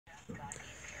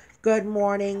Good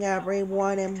morning,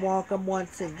 everyone, and welcome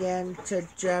once again to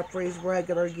Jeffrey's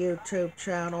regular YouTube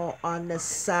channel on this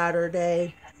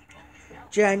Saturday,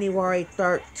 January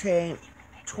 13th,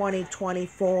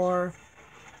 2024.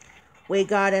 We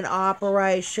got an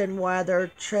operation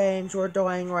weather change we're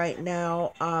doing right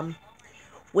now.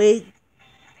 We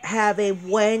have a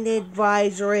wind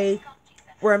advisory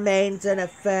remains in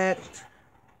effect,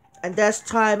 and this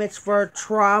time it's for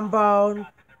Trombone,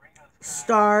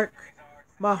 Stark,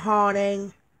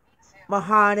 Mahoning,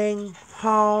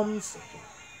 Holmes,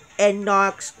 and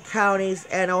Knox counties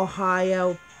in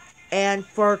Ohio, and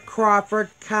for Crawford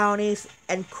counties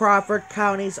and Crawford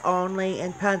counties only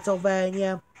in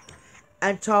Pennsylvania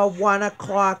until 1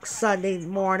 o'clock Sunday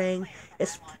morning.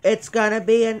 It's gonna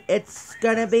be in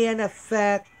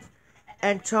effect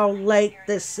until late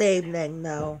this evening,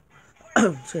 though.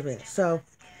 Excuse me. So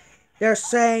they're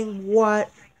saying what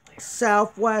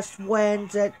southwest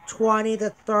winds at 20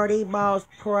 to 30 miles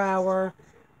per hour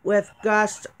with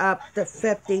gusts up to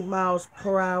 50 miles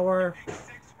per hour.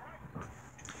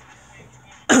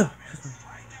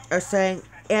 Are saying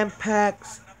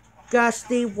impacts,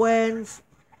 gusty winds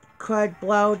could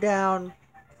blow down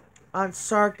on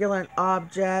circular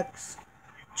objects,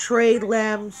 tree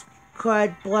limbs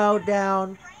could blow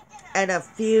down, and a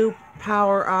few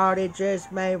power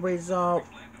outages may result.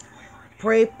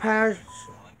 Preparedness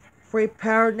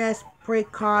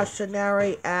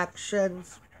precautionary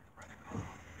actions.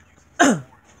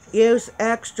 Use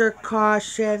extra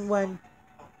caution when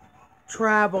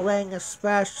traveling,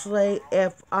 especially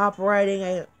if operating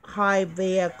a high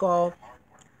vehicle.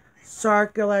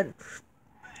 Circular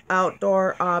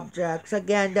outdoor objects.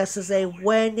 Again, this is a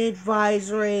wind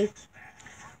advisory.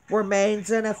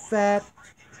 Remains in effect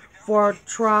for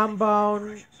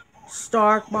Trombone,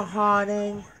 Stark,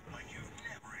 Mahoning,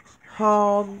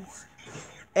 Holmes,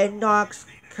 and Knox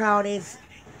counties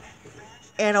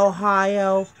in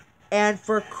Ohio, and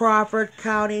for Crawford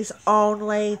counties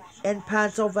only in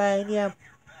Pennsylvania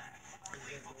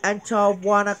until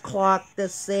 1 o'clock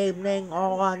this evening,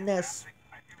 all on this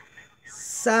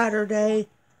Saturday,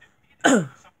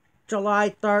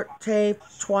 July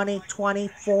 13th,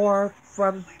 2024,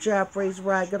 from Jeffrey's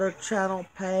regular channel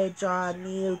page on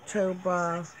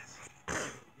YouTube.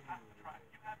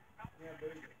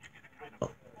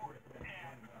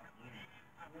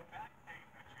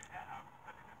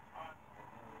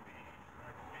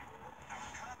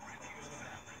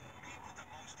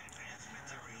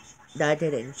 That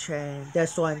didn't change.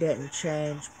 This one didn't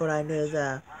change, but I knew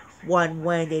the one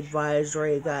wind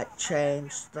advisory got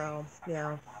changed, though.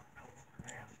 Yeah.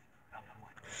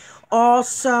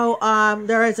 Also,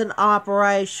 there is an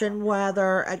Operation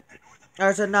Weather.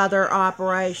 There's another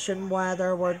Operation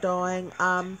Weather we're doing.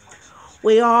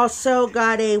 We also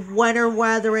got a winter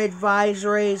weather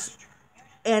advisories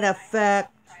in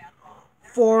effect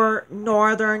for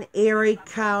northern Erie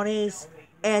counties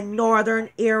and northern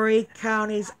Erie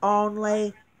counties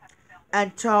only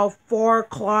until 4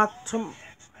 o'clock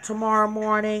tomorrow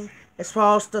morning. It's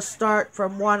supposed to start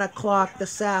from 1 o'clock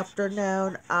this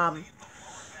afternoon.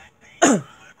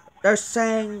 They're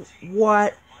saying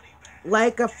what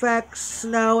lake effect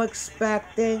snow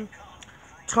expecting.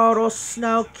 Total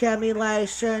snow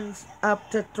accumulations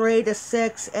up to 3 to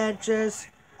 6 inches.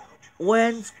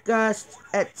 Winds gusts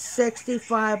at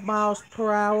 65 miles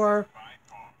per hour.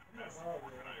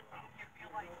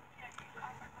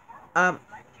 Are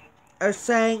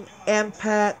saying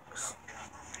impacts.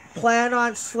 Plan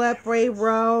on slippery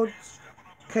roads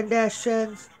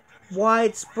conditions.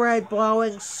 Widespread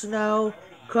blowing snow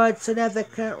could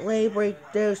significantly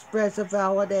reduce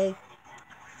visibility.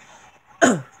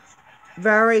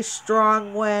 Very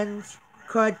strong winds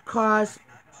could cause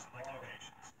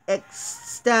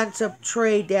extensive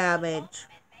tree damage.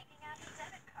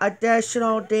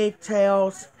 Additional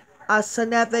details. A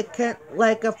significant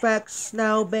lake effect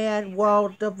snow band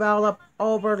will develop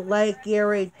over Lake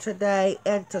Erie today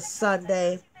into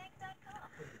Sunday.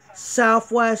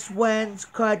 Southwest winds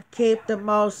could keep the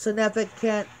most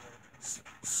significant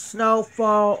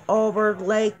snowfall over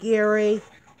Lake Erie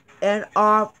and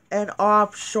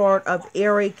offshore of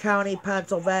Erie County,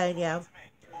 Pennsylvania.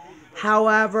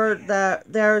 However,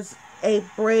 there's a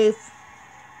brief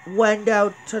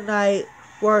window tonight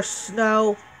where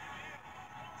snow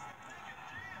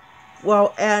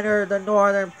will enter the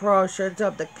northern portions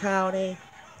of the county.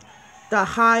 The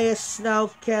highest snow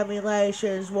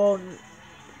accumulations will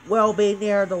be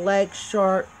near the lake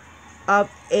shore of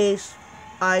East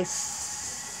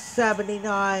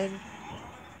I-79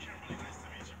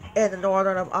 in the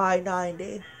northern of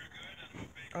I-90.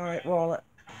 Alright, roll it.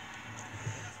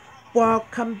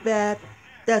 Welcome back.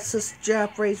 this is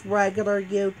Jeffrey's regular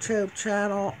YouTube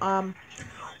channel.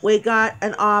 We got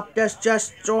an that's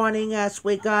just joining us.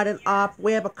 We got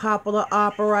we have a couple of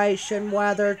operation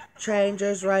weather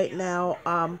changes right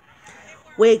now.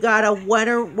 We got a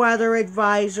winter weather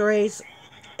advisories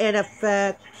in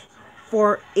effect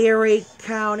for Erie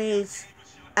counties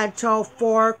until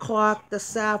 4 o'clock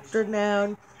this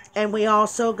afternoon. And we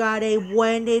also got a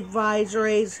wind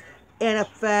advisories in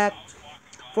effect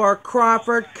for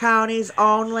Crawford counties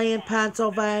only in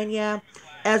Pennsylvania,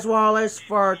 as well as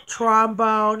for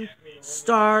Trombone,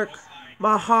 Stark,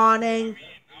 Mahoning,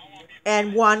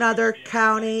 and one other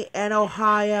county in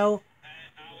Ohio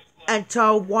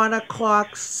until 1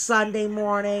 o'clock Sunday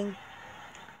morning.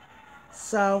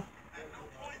 So,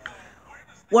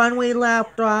 when we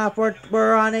left off,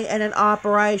 we're on in an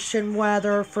operation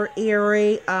weather for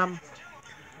Erie.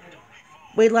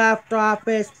 We left off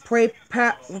as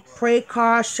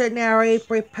precautionary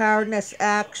preparedness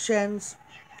actions.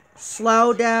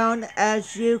 Slow down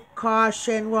as you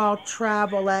caution while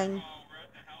traveling.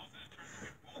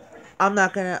 I'm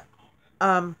not gonna,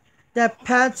 the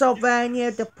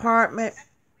Pennsylvania Department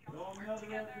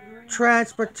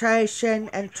Transportation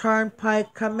and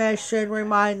Turnpike Commission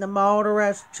remind the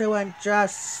motorists to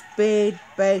adjust speed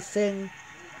basing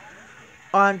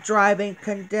on driving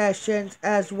conditions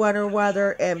as winter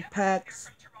weather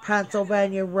impacts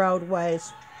Pennsylvania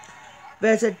roadways.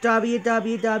 Visit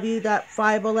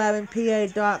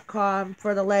www.511pa.com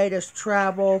for the latest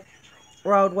travel,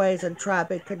 roadways, and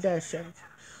traffic conditions.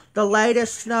 The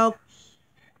latest snow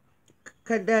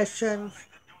conditions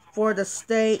for the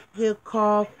state you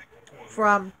call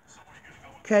from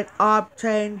can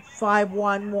obtain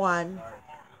 511.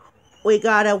 We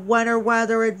got a winter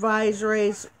weather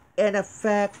advisories in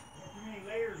effect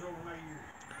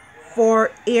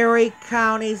for Erie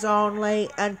counties only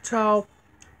until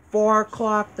 4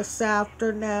 o'clock this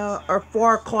afternoon, or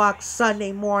 4 o'clock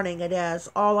Sunday morning it is.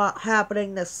 All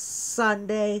happening this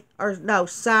Saturday,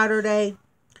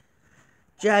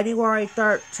 January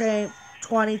 13th,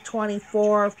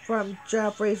 2024, from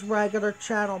Jeffrey's regular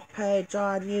channel page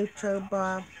on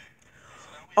YouTube.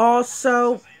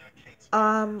 Also,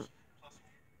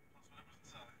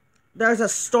 there's a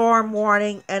storm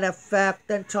warning in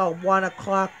effect until 1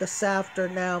 o'clock this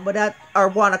afternoon, or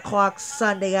 1 o'clock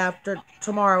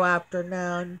tomorrow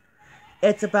afternoon.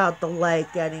 It's about the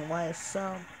lake anyway,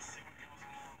 so.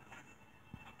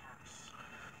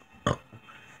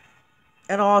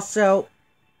 And also,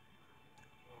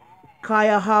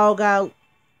 Cuyahoga,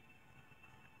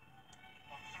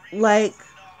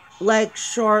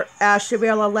 Lakeshore,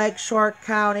 Ashtabula, Lakeshore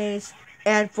counties,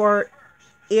 and for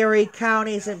Erie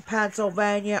counties in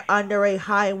Pennsylvania under a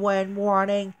high wind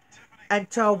warning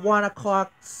until 1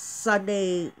 o'clock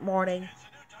Sunday morning.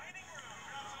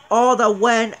 All the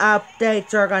wind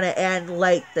updates are going to end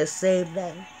late this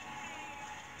evening.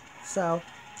 So,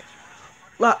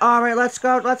 alright, let's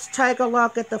take a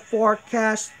look at the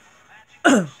forecast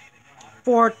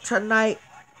for tonight.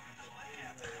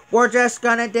 We're just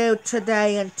going to do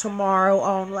today and tomorrow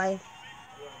only.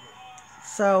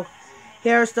 So,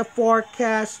 here's the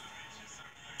forecast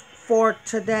for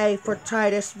today for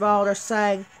Titusville. They're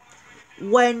saying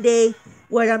windy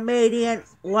with immediate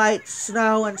light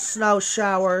snow and snow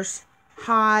showers.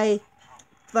 High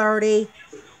 30.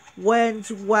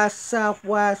 Winds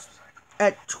west-southwest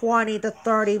at 20 to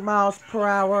 30 miles per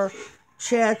hour.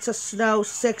 Chance of snow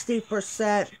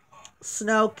 60%.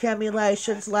 Snow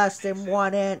accumulations less than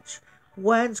 1 inch.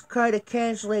 Winds could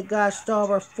occasionally gust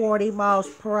over 40 miles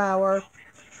per hour.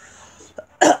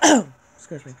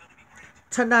 Excuse me.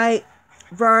 Tonight,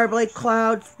 variably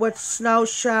clouds with snow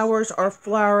showers or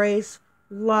flurries.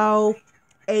 Low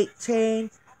 18.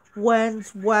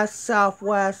 Winds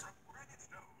west-southwest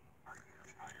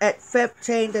at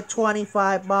 15 to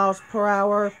 25 miles per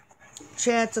hour.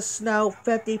 Chance of snow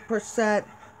 50%.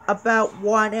 About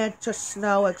 1 inch of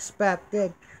snow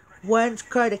expected. Winds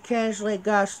could occasionally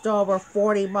gust over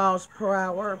 40 miles per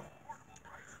hour.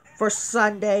 For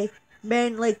Sunday,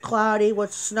 mainly cloudy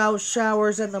with snow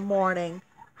showers in the morning.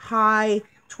 High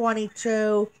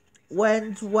 22.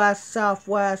 Winds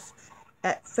west-southwest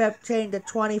at 15 to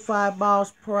 25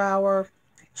 miles per hour.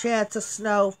 Chance of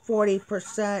snow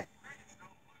 40%.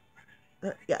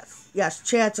 Yes,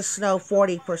 chance of snow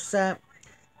 40%.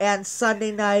 And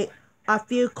Sunday night, a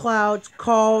few clouds,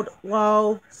 cold,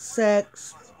 low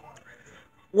 6.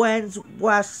 Winds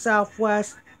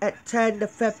west-southwest at 10 to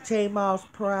 15 miles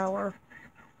per hour.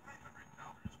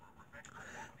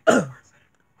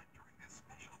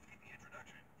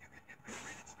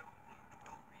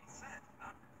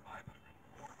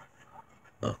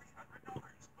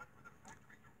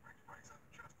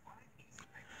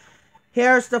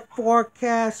 Here's the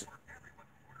forecast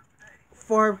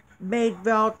for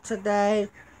Meadville today.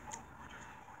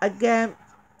 Again,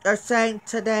 they're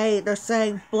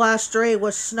saying blustery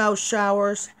with snow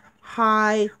showers,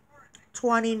 high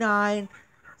 29,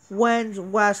 winds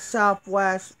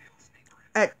west-southwest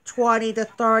at 20 to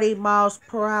 30 miles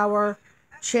per hour,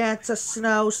 chance of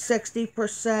snow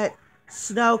 60%,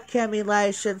 snow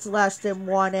accumulations less than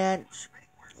 1 inch.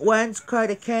 Winds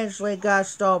could occasionally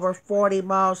gust over 40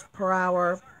 miles per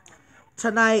hour.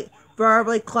 Tonight,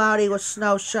 variably cloudy with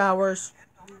snow showers.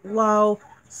 Low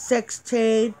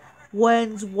 16.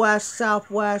 Winds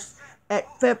west-southwest at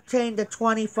 15 to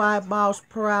 25 miles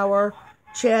per hour.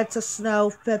 Chance of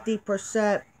snow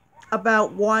 50%.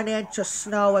 About 1 inch of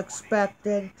snow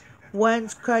expected.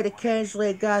 Winds could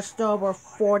occasionally gust over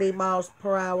 40 miles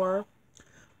per hour.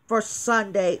 For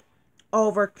Sunday,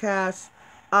 overcast.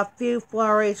 A few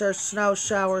flurries or snow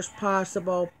showers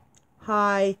possible.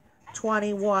 High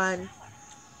 21.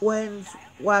 Winds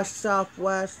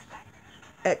west-southwest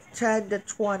at 10 to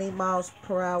 20 miles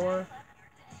per hour.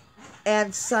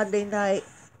 And Sunday night,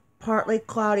 partly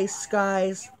cloudy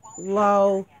skies,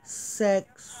 low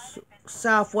 6,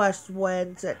 southwest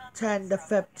winds at 10 to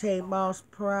 15 miles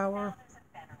per hour.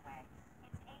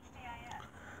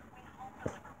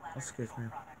 Excuse me.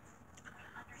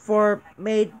 For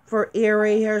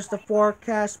Erie, here's the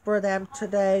forecast for them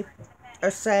today.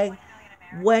 They're saying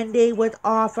windy with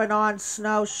off and on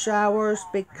snow showers,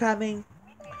 becoming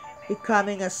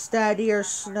a steadier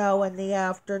snow in the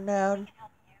afternoon.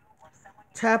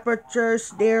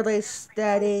 Temperatures nearly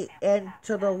steady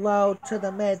into the low to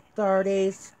the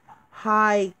mid-30s,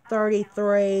 high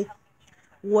 33,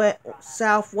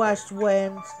 southwest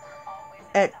winds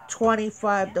at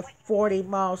 25 to 40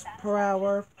 miles per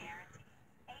hour.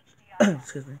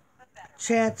 Excuse me.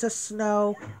 Chance of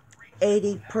snow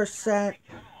 80%.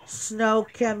 Snow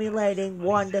accumulating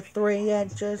 1 to 3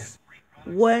 inches.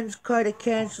 Winds could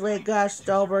occasionally gust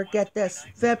over, get this,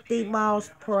 50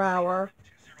 miles per hour.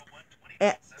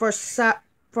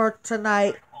 For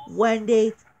tonight,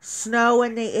 windy, snow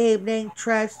in the evening,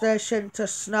 transition to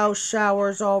snow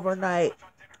showers overnight.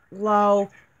 Low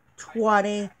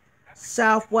 20.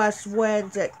 Southwest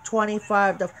winds at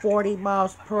 25 to 40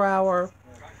 miles per hour.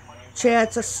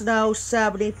 Chance of snow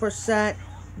 70%.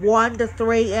 1 to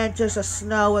 3 inches of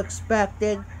snow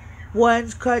expected.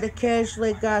 Winds could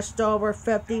occasionally gust over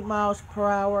 50 miles per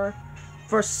hour.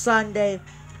 For Sunday,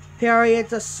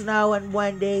 periods of snow and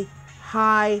windy.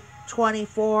 High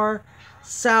 24.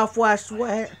 Southwest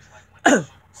winds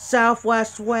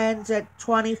at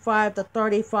 25 to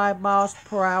 35 miles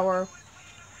per hour.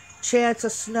 Chance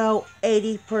of snow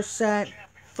 80%.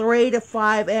 3 to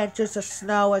 5 inches of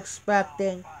snow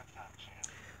expecting.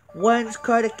 Winds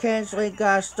could occasionally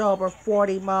gust over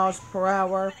 40 miles per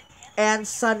hour. And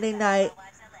Sunday night,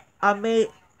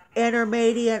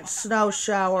 intermediate snow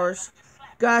showers.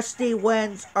 Gusty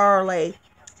winds early.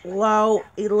 Low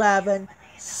 11.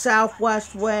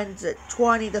 Southwest winds at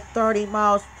 20 to 30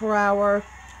 miles per hour.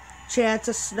 Chance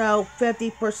of snow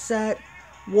 50%.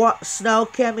 Snow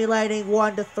accumulating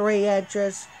 1 to 3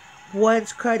 inches.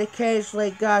 Winds could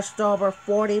occasionally gust over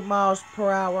 40 miles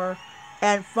per hour.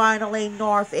 And finally,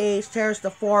 northeast. Here's the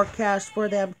forecast for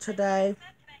them today.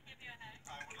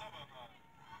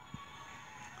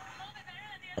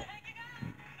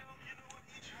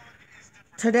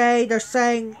 Today, they're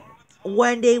saying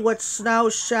windy with snow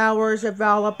showers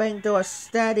developing to a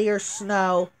steadier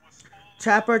snow.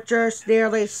 Temperatures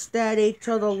nearly steady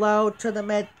to the low to the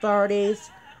mid-30s.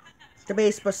 To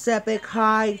be specific,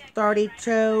 high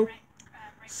 32.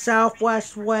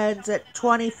 Southwest winds at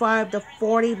 25 to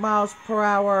 40 miles per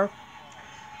hour.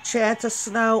 Chance of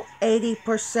snow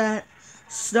 80%.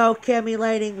 Snow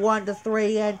accumulating 1 to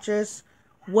 3 inches.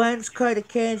 Winds could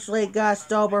occasionally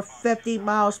gust over 50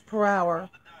 miles per hour.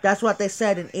 That's what they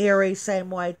said in Erie, same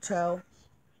way too.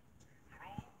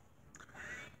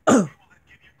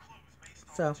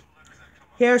 So,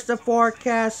 here's the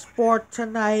forecast for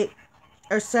tonight.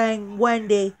 They're saying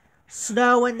windy,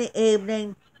 snow in the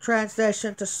evening,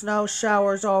 transition to snow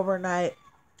showers overnight.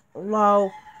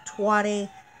 Low 20.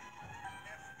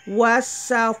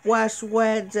 West-southwest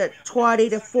winds at 20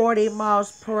 to 40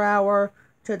 miles per hour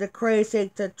to decreasing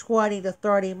to 20 to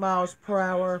 30 miles per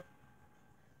hour.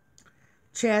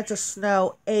 Chance of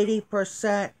snow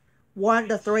 80%. 1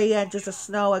 to 3 inches of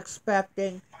snow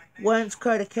expecting. Winds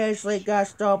could occasionally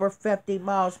gust over 50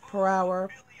 miles per hour.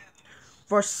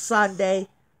 For Sunday,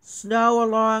 snow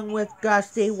along with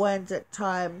gusty winds at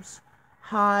times.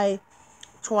 High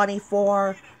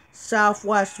 24.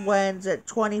 Southwest winds at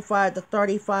 25 to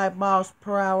 35 miles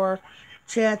per hour.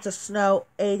 Chance of snow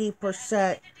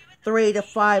 80%. 3 to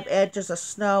 5 inches of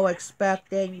snow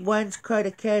expecting. Winds could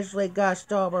occasionally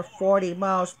gust over 40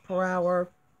 miles per hour.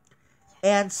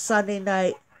 And Sunday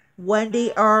night,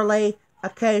 windy early,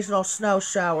 occasional snow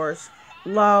showers.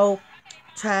 Low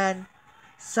 10.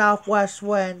 Southwest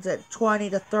winds at 20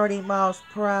 to 30 miles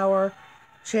per hour.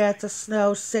 Chance of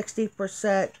snow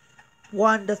 60%.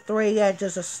 1 to 3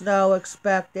 inches of snow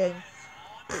expecting.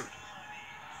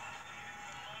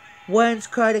 Winds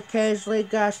could occasionally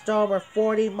gust over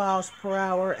 40 miles per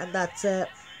hour, and that's it.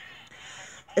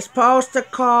 It's supposed to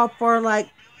call for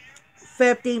like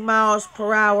 50 miles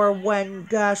per hour wind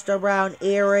gust around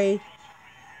Erie.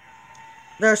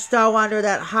 They're still under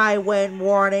that high wind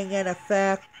warning in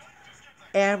effect.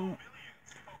 And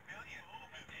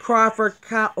Crawford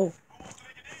Counties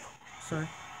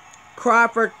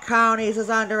is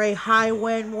under a high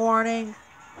wind warning.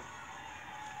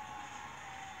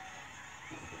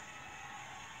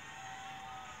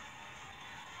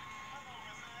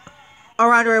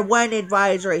 Or under a wind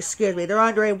advisory, excuse me. They're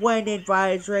under a wind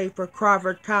advisory for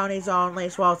Crawford counties only,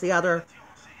 as well as the other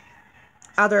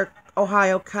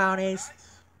Ohio counties.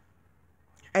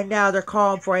 And now they're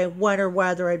calling for a winter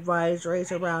weather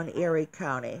advisories around Erie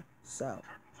County. So.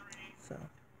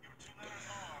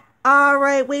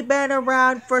 Alright, we've been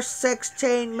around for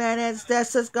 16 minutes.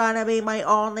 This is going to be my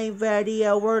only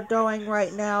video we're doing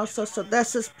right now. So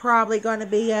this is probably going to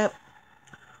be it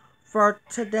for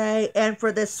today and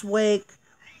for this week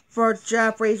for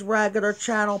Jeffrey's regular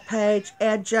channel page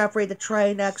and Jeffrey the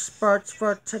Train Experts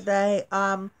for today.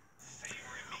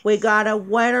 We got a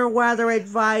winter weather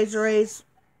advisories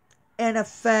in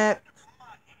effect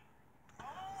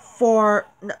for,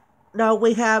 no,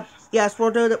 we have, yes, we'll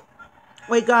do the,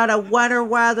 we got a winter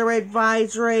weather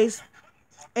advisories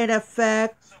in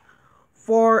effect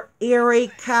for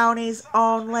Erie counties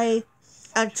only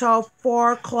until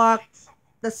 4 o'clock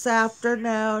this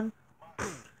afternoon.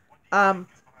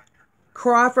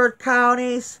 Crawford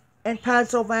counties in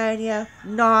Pennsylvania,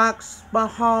 Knox,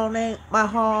 Holmes,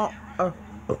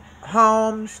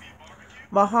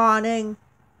 Mahoning,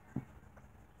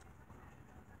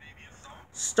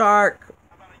 Stark,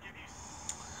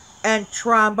 and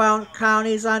Trombone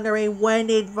counties under a wind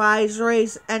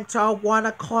advisories until 1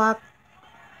 o'clock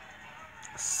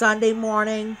Sunday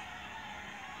morning.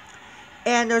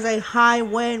 And there's a high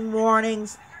wind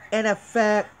warnings in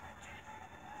effect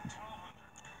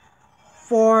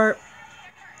for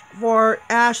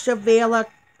Ashtabula,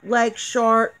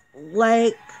 Lakeshore,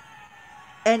 Lake,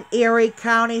 and Erie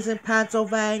counties in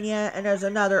Pennsylvania. And there's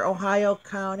another Ohio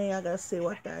county. I gotta see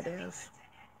what that is.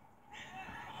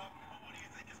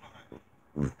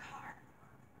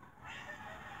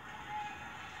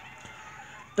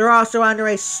 They're also under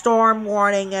a storm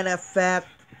warning in effect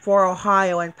for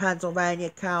Ohio and Pennsylvania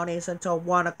counties until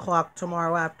 1 o'clock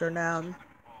tomorrow afternoon.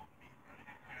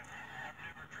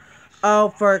 Oh,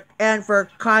 for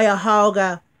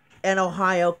Cuyahoga and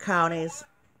Ohio counties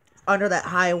under that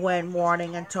high wind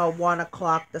warning until 1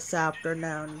 o'clock this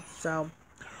afternoon. So,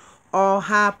 all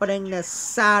happening this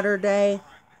Saturday,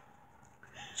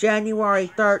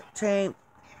 January 13th,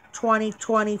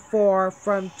 2024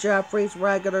 from Jeffrey's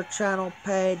regular channel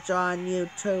page on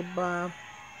YouTube.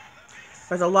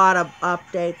 There's a lot of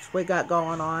updates we got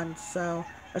going on, so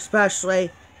especially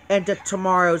into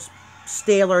tomorrow's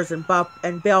Steelers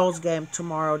and Bills game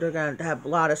tomorrow. They're going to have a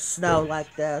lot of snow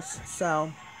like this.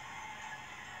 So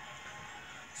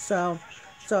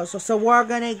we're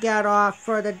going to get off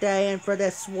for the day and for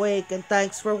this week. And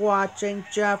thanks for watching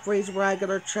Jeffrey's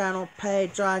regular channel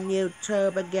page on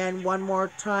YouTube. Again, one more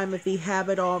time, if you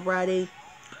haven't already,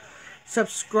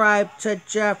 subscribe to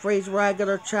Jeffrey's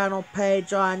regular channel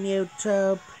page on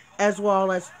YouTube, as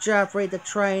well as Jeffrey the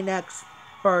Train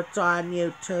Experts on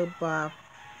YouTube.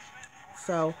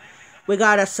 So, we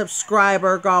got a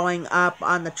subscriber going up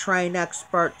on the Train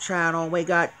Expert channel. We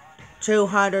got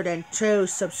 202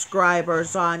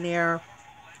 subscribers on there.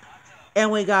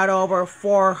 And we got over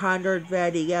 400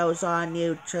 videos on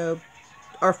YouTube.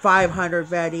 Or 500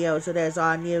 videos it is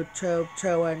on YouTube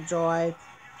to enjoy.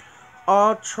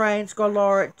 All trains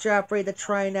galore at Jeffrey the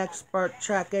Train Expert.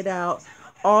 Check it out.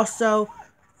 Also,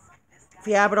 if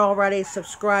you haven't already,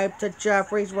 subscribe to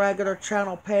Jeffrey's regular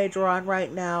channel page we're on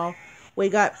right now. We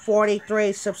got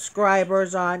 43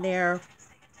 subscribers on there.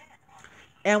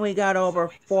 And we got over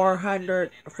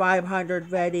 500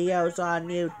 videos on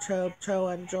YouTube to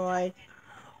enjoy.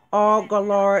 All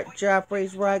galore at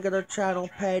Jeffrey's regular channel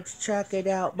page. Check it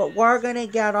out. But we're going to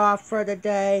get off for the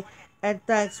day. And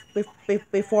thanks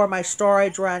before my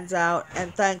storage runs out.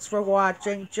 And thanks for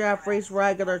watching Jeffrey's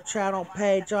regular channel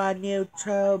page on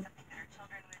YouTube.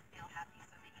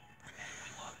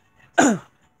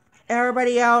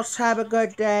 Everybody else have a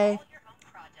good day.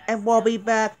 And we'll be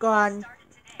back on.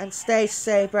 And stay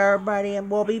safe, everybody.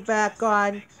 And we'll be back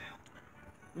on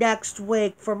next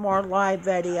week for more live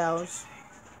videos.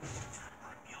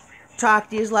 Talk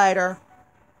to you later.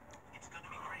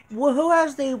 Well, who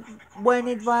has the wind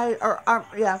advice?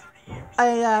 Yeah.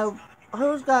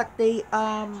 Who's got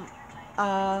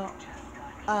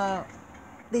uh,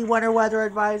 the winter weather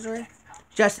advisory?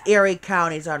 Just Erie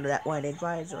County's under that wind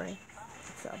advisory.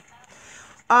 So,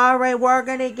 all right, we're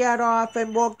gonna get off,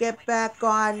 and we'll get back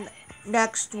on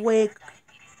next week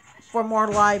for more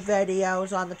live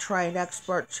videos on the Train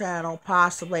Expert channel,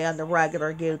 possibly on the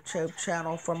regular YouTube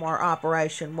channel for more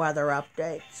Operation Weather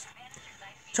updates.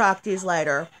 Talk to you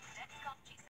later.